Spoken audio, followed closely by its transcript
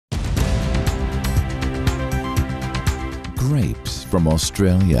grapes from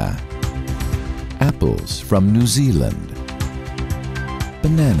Australia, apples from New Zealand,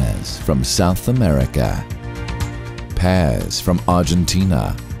 bananas from South America, pears from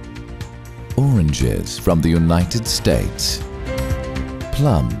Argentina, oranges from the United States,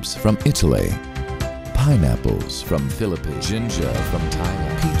 plums from Italy, pineapples from Philippines, ginger from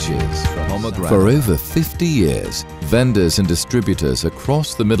Thailand, peaches from pomegranate. For over 50 years, vendors and distributors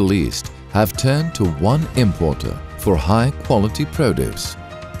across the Middle East have turned to one importer for high-quality produce,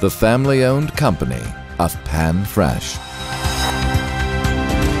 the family-owned company of Pan Fresh.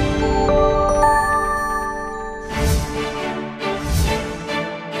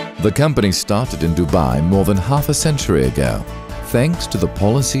 The company started in Dubai more than half a century ago. Thanks to the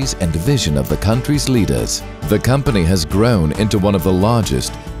policies and vision of the country's leaders, the company has grown into one of the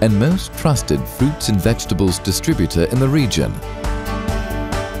largest and most trusted fruits and vegetables distributor in the region.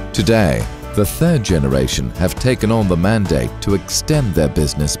 Today, the third generation have taken on the mandate to extend their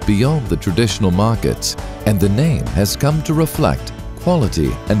business beyond the traditional markets, and the name has come to reflect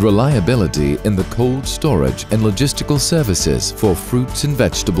quality and reliability in the cold storage and logistical services for fruits and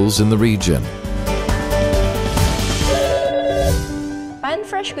vegetables in the region. Pan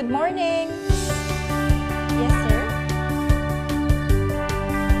Fresh, good morning. Yes, sir.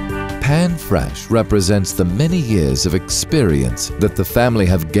 Pan Fresh represents the many years of experience that the family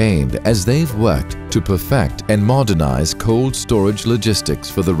have gained as they've worked to perfect and modernize cold storage logistics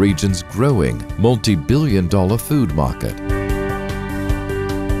for the region's growing multi-billion-dollar food market.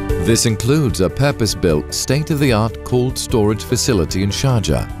 This includes a purpose-built, state-of-the-art cold storage facility in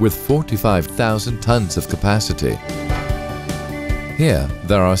Sharjah with 45,000 tons of capacity. Here,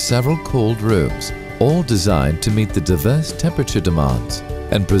 there are several cold rooms, all designed to meet the diverse temperature demands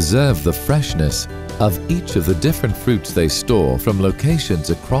and preserve the freshness of each of the different fruits they store from locations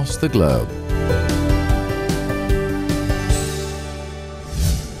across the globe.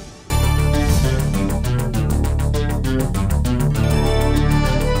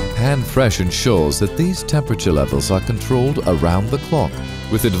 Pan Fresh ensures that these temperature levels are controlled around the clock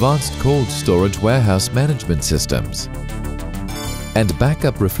with advanced cold storage warehouse management systems. And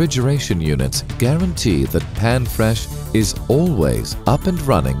backup refrigeration units guarantee that Pan Fresh is always up and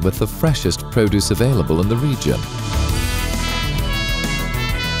running with the freshest produce available in the region.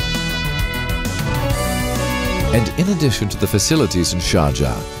 And in addition to the facilities in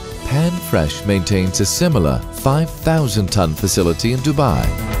Sharjah, Pan Fresh maintains a similar 5,000-ton facility in Dubai.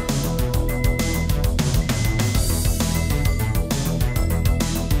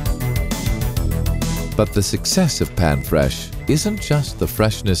 But the success of Pan Fresh isn't just the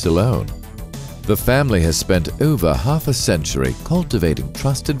freshness alone. The family has spent over half a century cultivating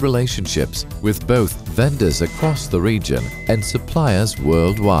trusted relationships with both vendors across the region and suppliers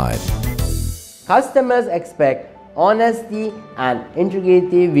worldwide. Customers expect honesty and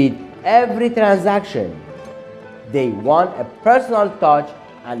integrity with every transaction. They want a personal touch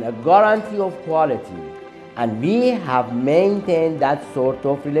and a guarantee of quality. And we have maintained that sort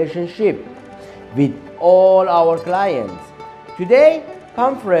of relationship with all our clients. Today,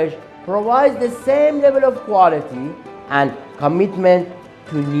 Pan Fresh provides the same level of quality and commitment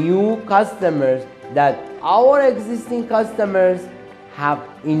to new customers that our existing customers have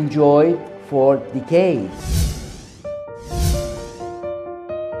enjoyed for decades.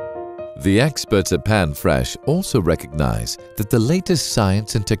 The experts at Pan Fresh also recognize that the latest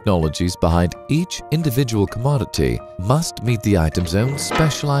science and technologies behind each individual commodity must meet the item's own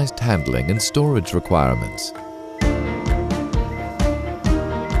specialized handling and storage requirements.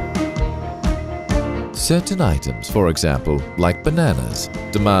 Certain items, for example, like bananas,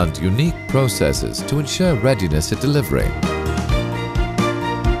 demand unique processes to ensure readiness at delivery.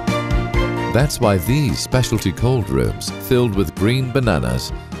 That's why these specialty cold rooms filled with green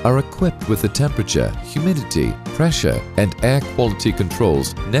bananas are equipped with the temperature, humidity, pressure, and air quality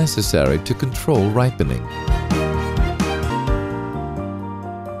controls necessary to control ripening.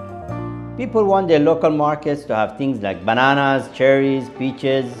 People want their local markets to have things like bananas, cherries,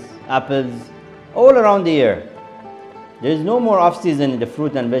 peaches, apples, all around the year. There is no more off-season in the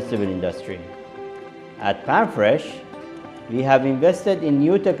fruit and vegetable industry. At Pan Fresh, we have invested in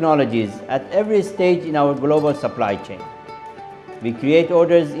new technologies at every stage in our global supply chain. We create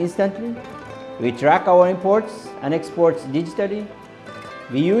orders instantly, we track our imports and exports digitally,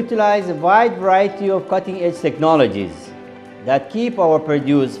 we utilize a wide variety of cutting-edge technologies that keep our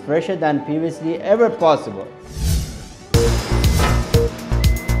produce fresher than previously ever possible.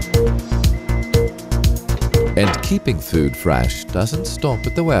 And keeping food fresh doesn't stop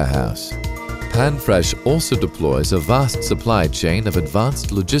at the warehouse. PanFresh also deploys a vast supply chain of advanced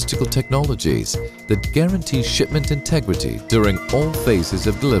logistical technologies that guarantee shipment integrity during all phases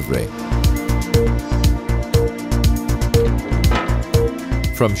of delivery.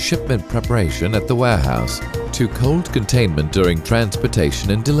 From shipment preparation at the warehouse to cold containment during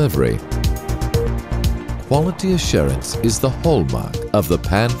transportation and delivery, quality assurance is the hallmark of the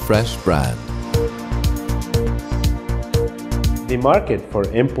PanFresh brand. The market for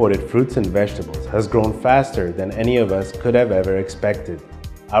imported fruits and vegetables has grown faster than any of us could have ever expected.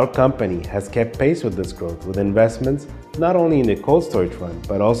 Our company has kept pace with this growth with investments not only in the cold storage front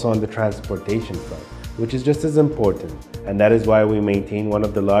but also on the transportation front, which is just as important, and that is why we maintain one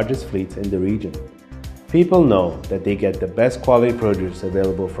of the largest fleets in the region. People know that they get the best quality produce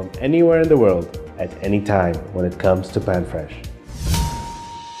available from anywhere in the world at any time when it comes to PanFresh.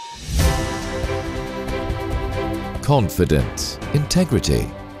 Confidence, integrity,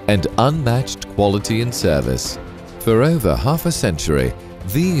 and unmatched quality and service. For over half a century,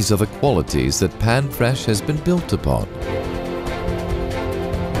 these are the qualities that PanFresh has been built upon.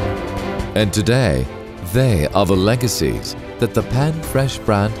 And today, they are the legacies that the PanFresh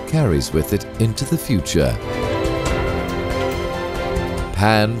brand carries with it into the future.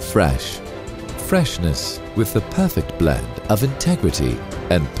 PanFresh. Freshness with the perfect blend of integrity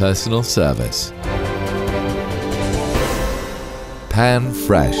and personal service.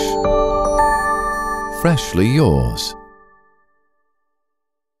 PanFresh. Freshly yours.